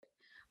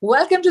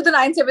Welcome to the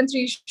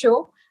 973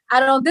 show.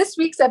 And on this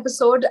week's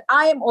episode,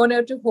 I am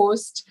honored to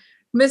host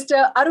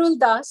Mr. Arul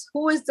Das,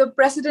 who is the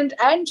president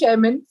and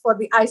chairman for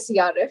the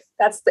ICRF.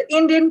 That's the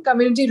Indian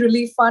Community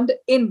Relief Fund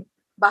in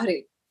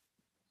Bahrain.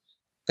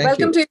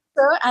 Welcome to you,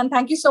 sir, and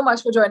thank you so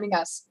much for joining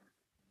us.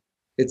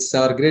 It's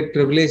our great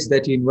privilege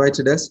that you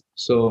invited us.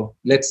 So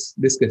let's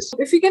discuss.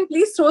 If you can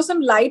please throw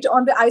some light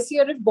on the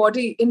ICRF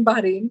body in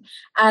Bahrain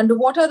and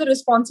what are the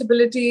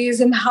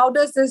responsibilities and how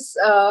does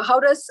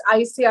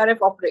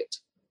ICRF operate?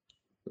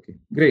 Okay,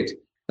 great.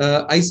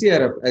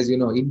 ICRF, as you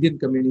know, Indian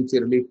Community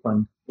Relief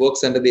Fund,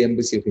 works under the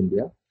Embassy of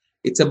India.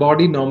 It's a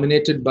body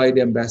nominated by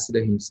the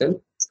ambassador himself.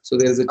 So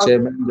there is a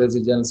chairman, there's a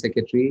general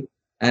secretary,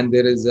 and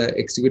there is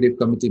executive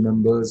committee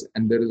members,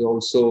 and there is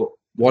also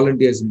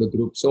volunteers in the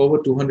group. So over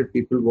 200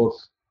 people work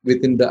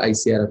within the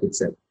ICRF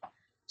itself.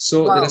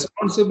 So the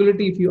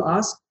responsibility, if you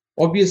ask,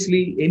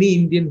 obviously any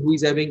Indian who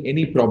is having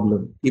any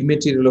problem,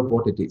 immaterial of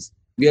what it is,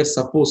 we are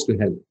supposed to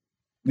help.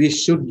 We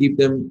should give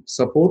them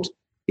support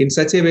in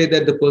such a way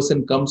that the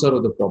person comes out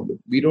of the problem.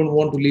 We don't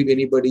want to leave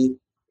anybody,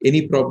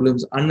 any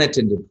problems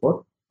unattended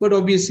for. But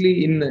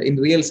obviously in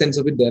real sense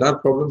of it, there are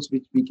problems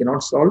which we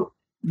cannot solve,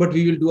 but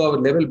we will do our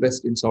level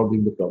best in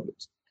solving the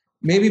problems.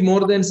 Maybe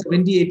more than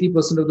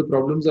 70-80% of the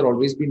problems are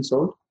always been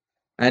solved.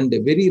 And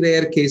very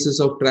rare cases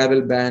of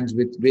travel bans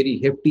with very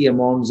hefty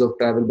amounts of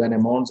travel ban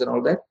amounts and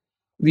all that,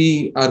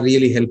 we are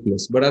really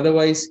helpless. But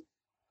otherwise,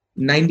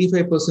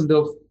 95%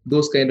 of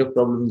those kind of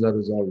problems are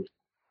resolved.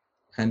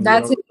 And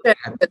that's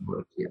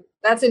incredible.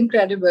 That's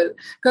incredible.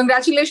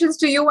 Congratulations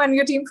to you and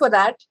your team for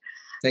that.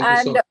 Thank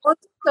you so much.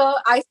 Also,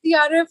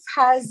 ICRF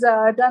has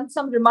done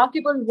some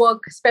remarkable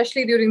work,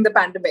 especially during the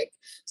pandemic.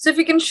 So if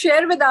you can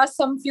share with us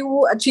some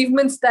few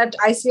achievements that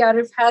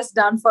ICRF has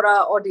done for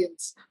our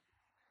audience.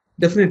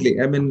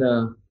 Definitely. I mean,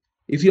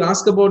 if you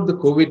ask about the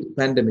COVID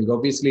pandemic,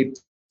 obviously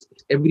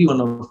every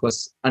one of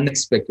us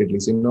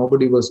unexpectedly, so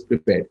nobody was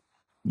prepared.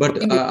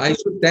 But I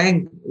should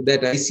thank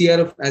that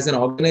ICRF as an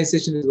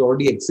organization is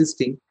already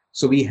existing.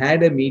 So we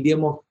had a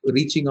medium of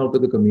reaching out to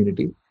the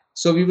community.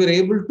 So we were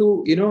able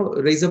to,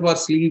 raise up our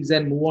sleeves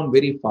and move on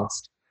very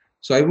fast.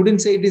 So I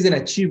wouldn't say it is an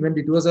achievement.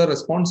 It was our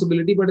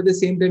responsibility, but at the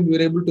same time, we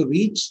were able to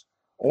reach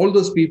all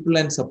those people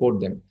and support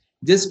them.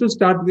 Just to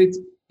start with,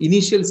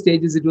 initial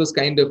stages, it was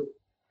kind of,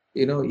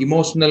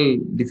 emotional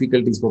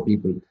difficulties for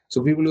people.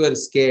 So people were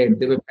scared,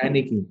 they were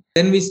panicking.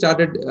 Then we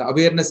started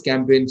awareness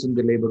campaigns in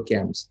the labor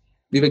camps.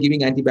 We were giving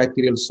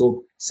antibacterial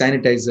soap,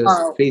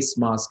 sanitizers, face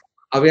masks,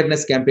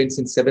 awareness campaigns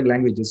in 7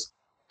 languages.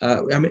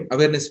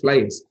 Awareness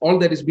flyers, all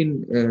that has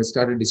been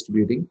started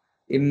distributing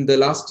in the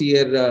last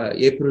year,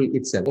 April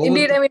itself.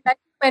 Indeed, like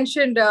you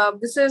mentioned,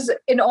 this is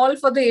in all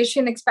for the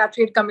Asian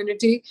expatriate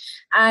community,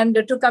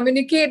 and to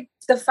communicate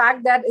the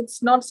fact that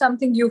it's not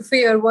something you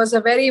fear was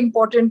a very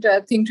important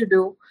thing to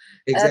do.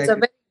 Exactly. It's a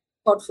very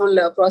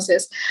thoughtful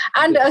process.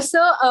 And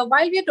sir,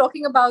 while we are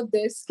talking about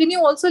this, can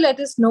you also let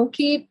us know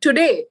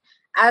today,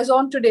 as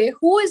on today,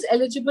 who is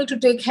eligible to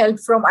take help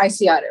from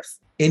ICRF?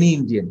 Any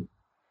Indian.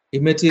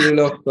 Immaterial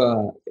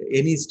of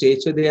any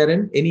stature they are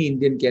in, any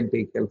Indian can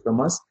take help from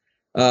us.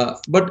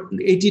 But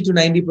 80 to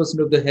 90%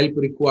 of the help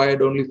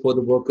required only for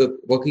the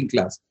working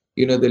class.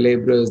 The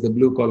laborers, the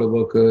blue collar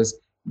workers,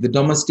 the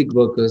domestic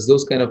workers,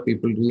 those kind of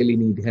people really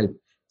need help.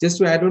 Just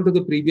to add on to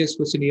the previous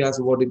question you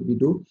asked, what did we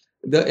do?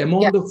 The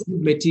amount of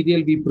food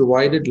material we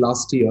provided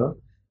last year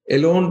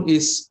alone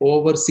is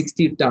over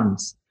 60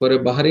 tons. For a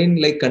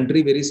Bahrain-like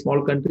country, very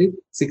small country,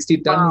 60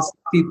 tons,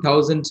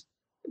 60,000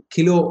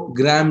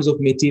 kilograms of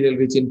material,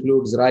 which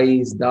includes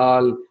rice,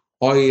 dal,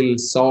 oil,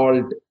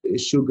 salt,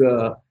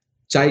 sugar,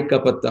 chai ka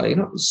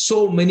patta,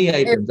 so many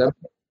items.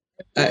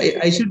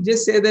 I should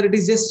just say that it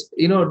is just,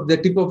 the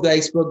tip of the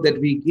iceberg that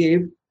we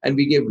gave, and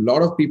we gave a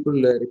lot of people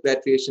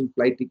repatriation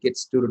flight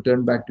tickets to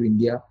return back to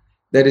India.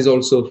 That is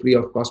also free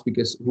of cost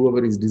because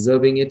whoever is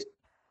deserving it.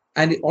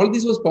 And all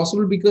this was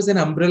possible because an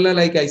umbrella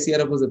like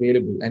ICRF was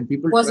available and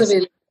people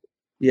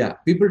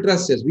people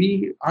trust us.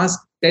 We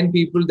asked 10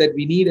 people that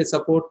we need a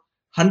support.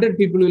 100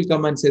 people will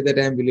come and say that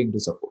I am willing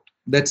to support.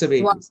 That's the way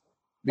it is.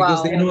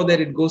 Because they know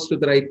that it goes to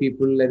the right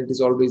people and it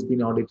has always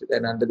been audited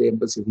and under the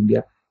Embassy of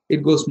India,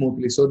 it goes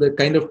smoothly. So the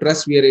kind of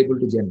trust we are able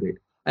to generate.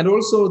 And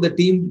also the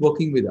team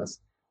working with us.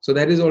 So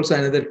that is also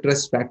another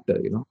trust factor,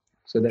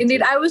 So that's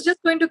Indeed, I was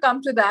just going to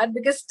come to that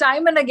because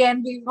time and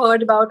again we've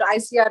heard about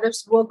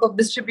ICRF's work of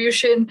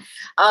distribution,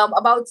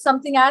 about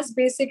something as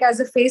basic as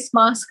a face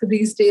mask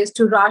these days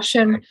to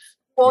ration,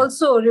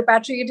 also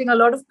repatriating a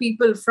lot of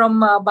people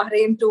from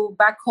Bahrain to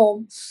back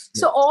home.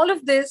 So all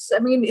of this,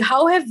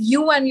 how have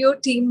you and your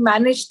team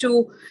managed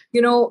to,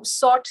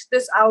 sort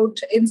this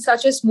out in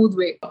such a smooth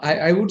way?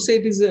 I would say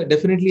it is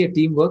definitely a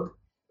teamwork,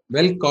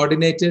 well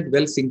coordinated,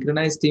 well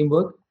synchronized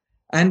teamwork,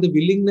 and the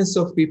willingness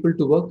of people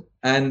to work.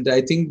 And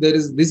I think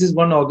this is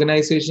one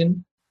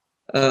organization.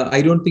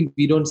 I don't think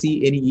we don't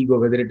see any ego,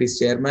 whether it is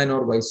chairman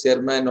or vice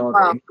chairman or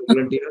any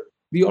volunteer.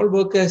 We all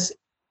work as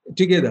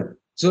together.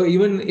 So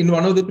even in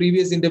one of the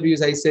previous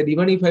interviews, I said,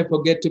 even if I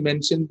forget to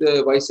mention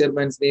the vice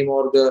chairman's name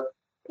or the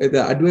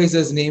the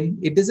advisor's name,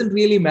 it doesn't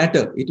really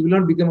matter. It will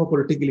not become a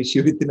political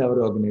issue within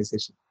our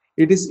organization.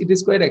 It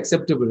is quite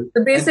acceptable. The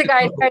And basic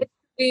idea is to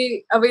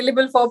be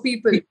available for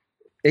people.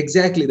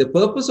 exactly, the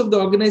purpose of the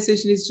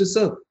organization is to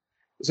serve.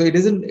 So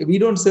we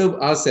don't serve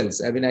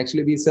ourselves. I mean,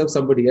 actually, we serve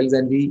somebody else,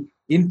 and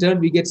in turn,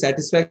 we get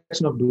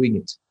satisfaction of doing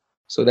it.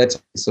 So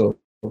that's so.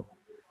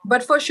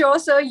 But for sure,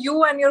 sir,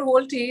 you and your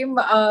whole team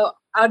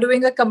are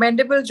doing a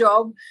commendable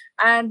job,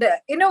 and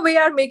in a way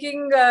are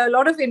making a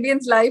lot of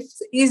Indians'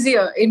 lives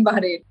easier in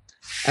Bahrain.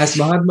 As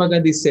Mahatma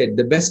Gandhi said,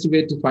 the best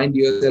way to find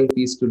yourself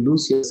is to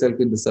lose yourself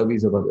in the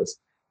service of others.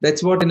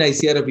 That's what in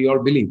ICRF we all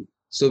believe.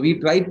 So we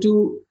try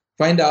to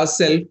find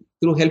ourselves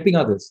through helping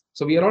others.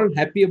 So we are all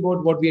happy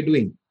about what we are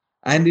doing.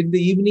 And in the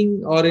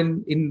evening or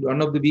in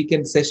one of the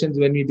weekend sessions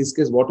when we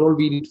discuss what all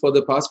we did for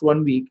the past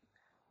 1 week,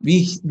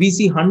 we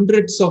see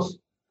hundreds of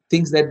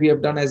things that we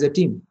have done as a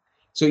team.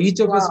 So each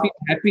of us feel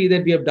happy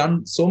that we have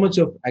done so much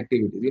of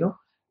activity,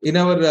 in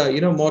our,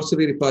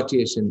 mortuary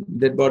repatriation,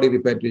 dead body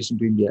repatriation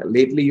to India.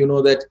 Lately,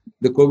 that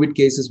the COVID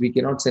cases, we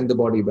cannot send the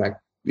body back.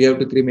 We have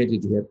to cremate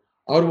it here.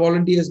 Our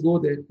volunteers go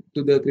there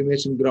to the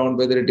cremation ground,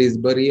 whether it is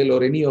burial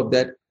or any of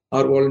that.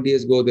 Our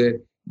volunteers go there.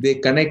 They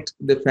connect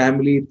the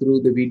family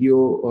through the video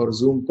or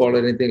Zoom call or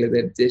anything like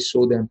that. They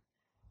show them.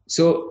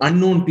 So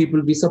unknown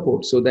people we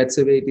support. So that's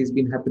the way it has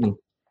been happening.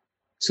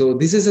 So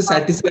this is a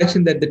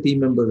satisfaction that the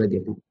team members are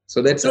getting.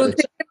 So that's I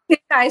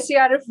think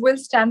ICRF will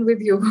stand with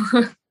you.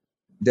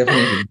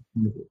 Definitely.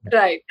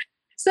 Right.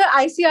 So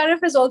ICRF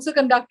has also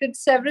conducted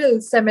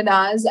several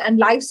seminars and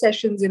live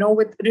sessions,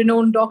 with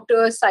renowned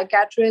doctors,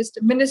 psychiatrists,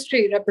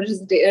 ministry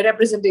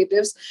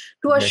representatives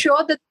to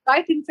assure that the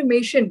right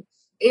information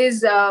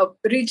is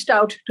reached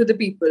out to the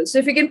people. So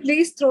if you can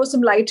please throw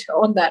some light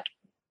on that.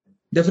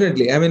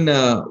 Definitely. I mean,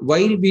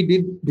 while we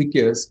did,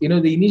 because,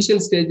 the initial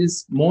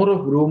stages, more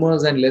of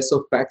rumors and less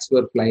of facts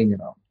were flying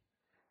around.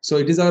 So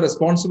it is our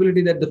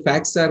responsibility that the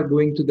facts are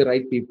going to the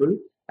right people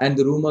and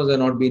the rumors are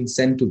not being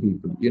sent to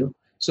people,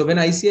 So when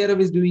ICRF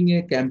is doing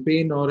a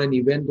campaign or an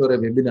event or a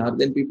webinar,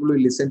 then people will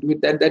listen to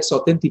it, and that's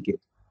authenticate.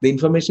 The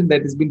information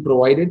that is being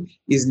provided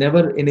is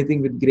never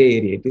anything with gray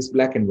area. It is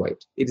black and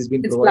white. It has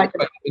been provided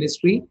by the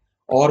ministry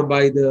or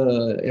by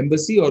the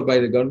embassy or by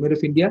the government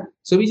of India.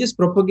 So we just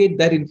propagate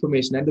that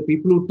information, and the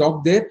people who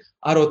talk there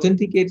are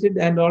authenticated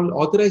and all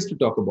authorized to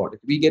talk about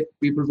it. We get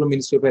people from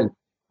Ministry of Health.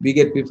 We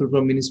get people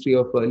from Ministry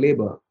of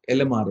Labor,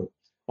 LMRA.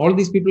 All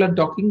these people are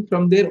talking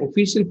from their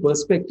official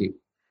perspective.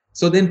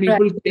 So then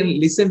people can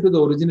listen to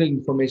the original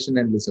information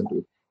and listen to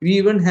it. We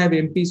even have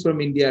MPs from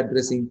India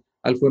addressing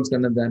Alphonse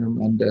Kannanthanam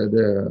and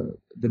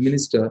the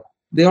minister.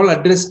 They all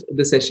addressed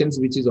the sessions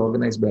which is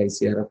organized by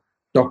ICRF,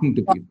 talking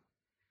to people.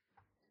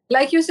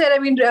 Like you said, I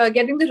mean,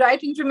 getting the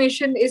right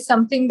information is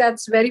something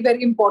that's very,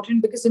 very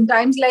important, because in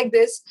times like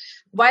this,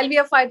 while we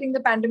are fighting the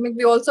pandemic,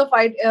 we also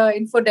fight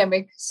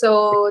infodemic.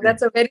 So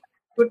that's a very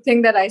good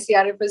thing that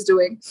ICRF is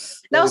doing.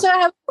 Now, sir, I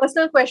have a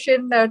personal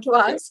question to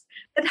ask.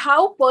 That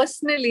how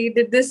personally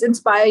did this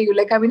inspire you?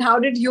 Like, I mean, how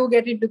did you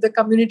get into the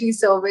community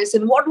service,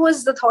 and what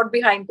was the thought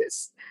behind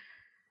this?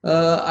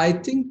 I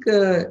think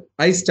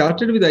I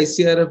started with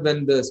ICRF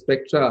when the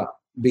Spectra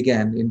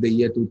began in the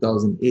year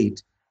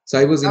 2008. So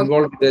I was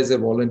involved as a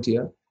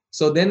volunteer.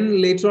 So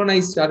then later on, I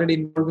started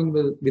involving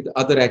with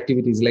other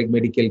activities like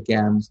medical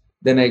camps.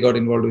 Then I got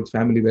involved with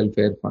Family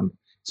Welfare Fund.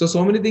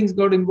 So many things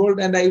got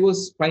involved, and I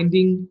was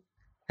finding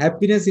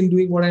happiness in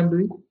doing what I'm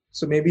doing.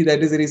 So maybe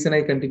that is the reason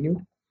I continued.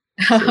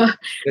 So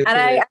and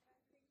I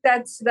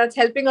that's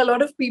helping a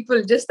lot of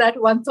people, just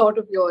that one thought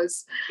of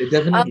yours.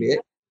 Definitely.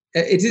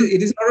 It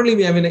is not only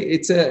me. I mean,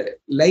 it's a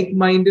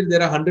like-minded.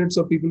 There are hundreds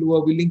of people who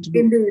are willing to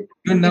do it.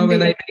 Even now,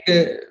 when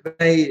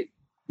I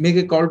make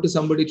a call to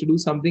somebody to do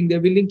something,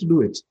 they're willing to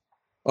do it.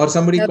 Or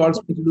somebody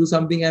calls me to do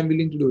something, I'm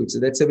willing to do it. So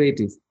that's the way it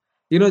is.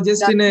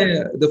 Just in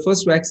the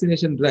first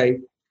vaccination drive,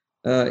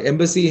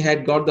 embassy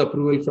had got the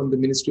approval from the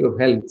Ministry of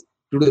Health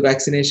to do the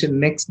vaccination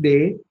next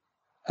day,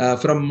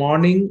 from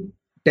morning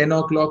 10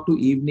 o'clock to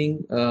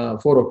evening 4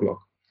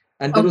 o'clock.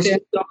 And there was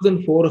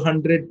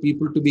 2,400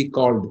 people to be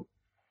called.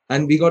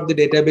 And we got the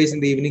database in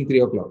the evening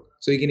 3 o'clock.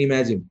 So you can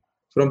imagine,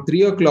 from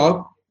 3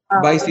 o'clock,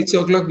 by 6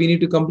 o'clock, we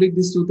need to complete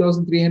this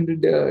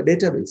 2,300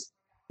 database.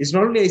 It's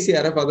not only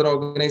ICRF, other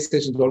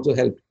organizations also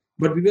helped.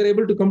 But we were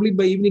able to complete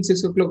by evening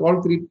 6 o'clock.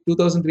 All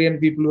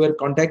 2,300 people were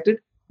contacted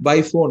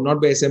by phone,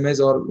 not by SMS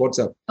or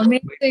WhatsApp.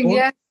 Amazing,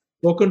 yeah.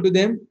 Spoken to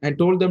them and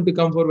told them to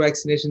come for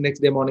vaccination next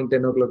day morning,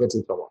 10 o'clock,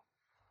 etc.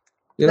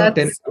 10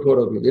 to 4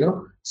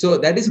 o'clock, So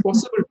that is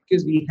possible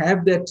because we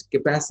have that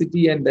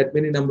capacity and that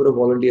many number of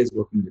volunteers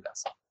working with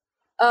us.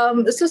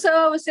 So,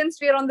 sir, since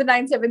we are on the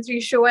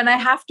 973 show, and I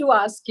have to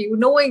ask you,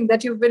 knowing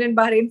that you've been in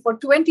Bahrain for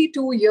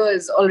 22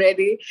 years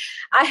already,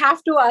 I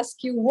have to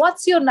ask you,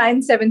 what's your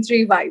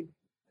 973 vibe?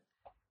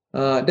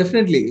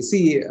 Definitely.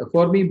 See,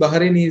 for me,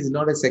 Bahrain is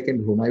not a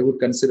second home. I would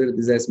consider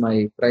this as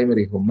my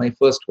primary home, my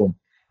first home.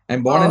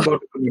 I'm born and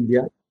brought up in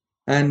India,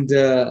 and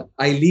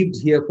I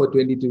lived here for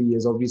 22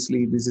 years.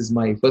 Obviously, this is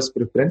my first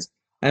preference.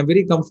 I'm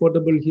very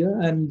comfortable here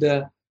and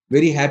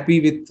very happy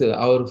with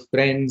our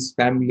friends,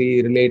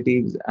 family,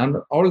 relatives, and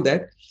all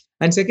that.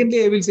 And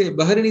secondly, I will say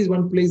Bahrain is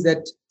one place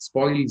that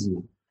spoils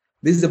you.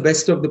 This is the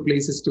best of the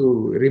places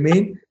to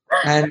remain,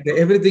 and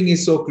everything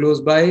is so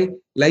close by.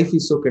 Life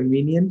is so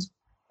convenient,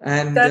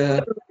 and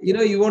That's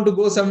you want to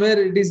go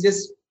somewhere. It is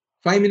just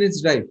 5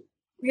 minutes drive.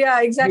 yeah,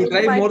 You exactly.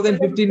 drive more than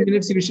 15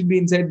 minutes, you should be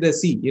inside the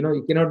sea.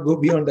 You cannot go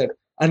beyond that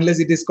unless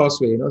it is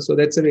causeway. So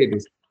that's the way it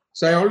is.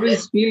 So I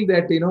always feel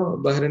that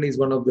Bahrain is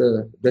one of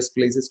the best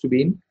places to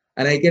be in,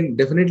 and I can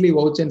definitely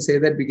vouch and say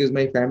that because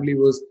my family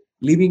was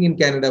living in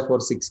Canada for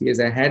 6 years.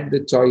 I had the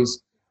choice.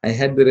 I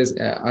had the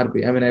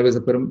RP. I mean, I was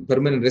a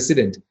permanent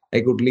resident.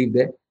 I could live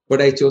there, but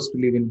I chose to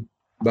live in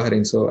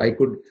Bahrain. So I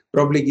could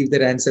probably give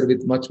that answer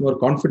with much more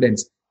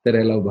confidence that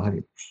I love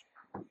Bahrain.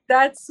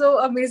 That's so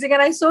amazing.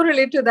 And I so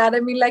relate to that.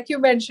 I mean, like you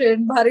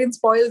mentioned, Bahrain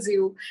spoils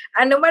you.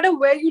 And no matter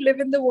where you live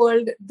in the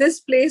world, this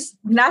place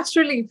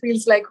naturally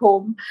feels like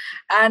home.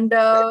 And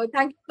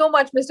thank you so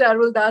much, Mr.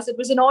 Arul Das. It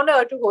was an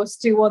honor to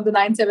host you on the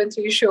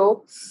 973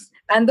 show.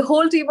 And the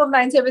whole team of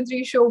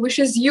 973 show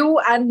wishes you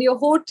and your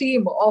whole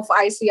team of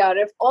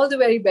ICRF all the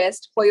very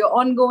best for your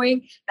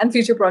ongoing and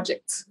future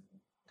projects.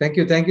 Thank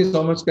you. Thank you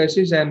so much,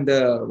 Kashish. And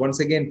once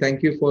again,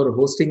 thank you for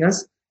hosting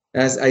us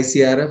as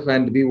ICRF.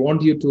 And we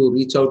want you to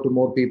reach out to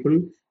more people.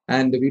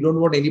 And we don't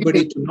want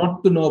anybody to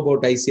not to know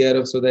about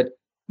ICRF so that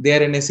they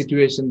are in a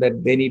situation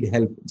that they need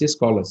help. Just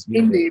call us.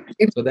 Indeed.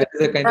 So that is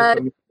the kind of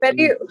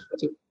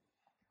communication.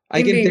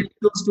 I can tell you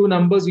those two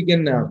numbers. You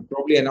can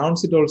probably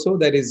announce it also.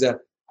 That is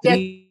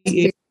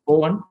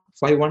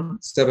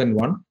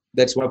 3841-5171.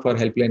 That's one of our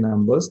helpline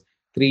numbers.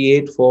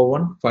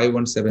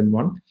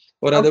 3841-5171.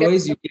 Or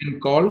otherwise, you can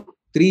call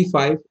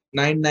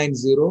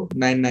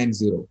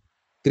 35-990-990.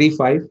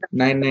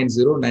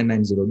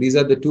 35-990-990. These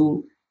are the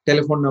two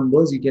telephone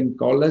numbers. You can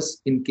call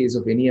us in case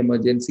of any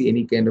emergency,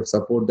 any kind of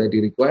support that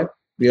you require.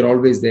 We are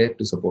always there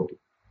to support you.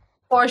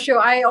 For sure.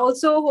 I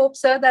also hope,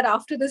 sir, that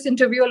after this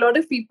interview, a lot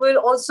of people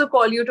also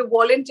call you to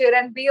volunteer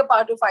and be a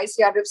part of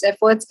ICRF's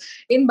efforts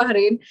in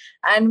Bahrain.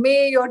 And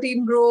may your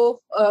team grow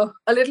a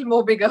little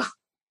more bigger.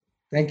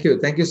 Thank you.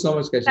 Thank you so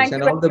much, Kashish.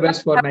 And all the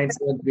best for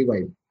 973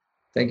 Vibe.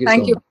 Thank you so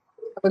much.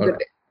 Have a good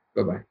day.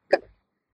 Bye-bye.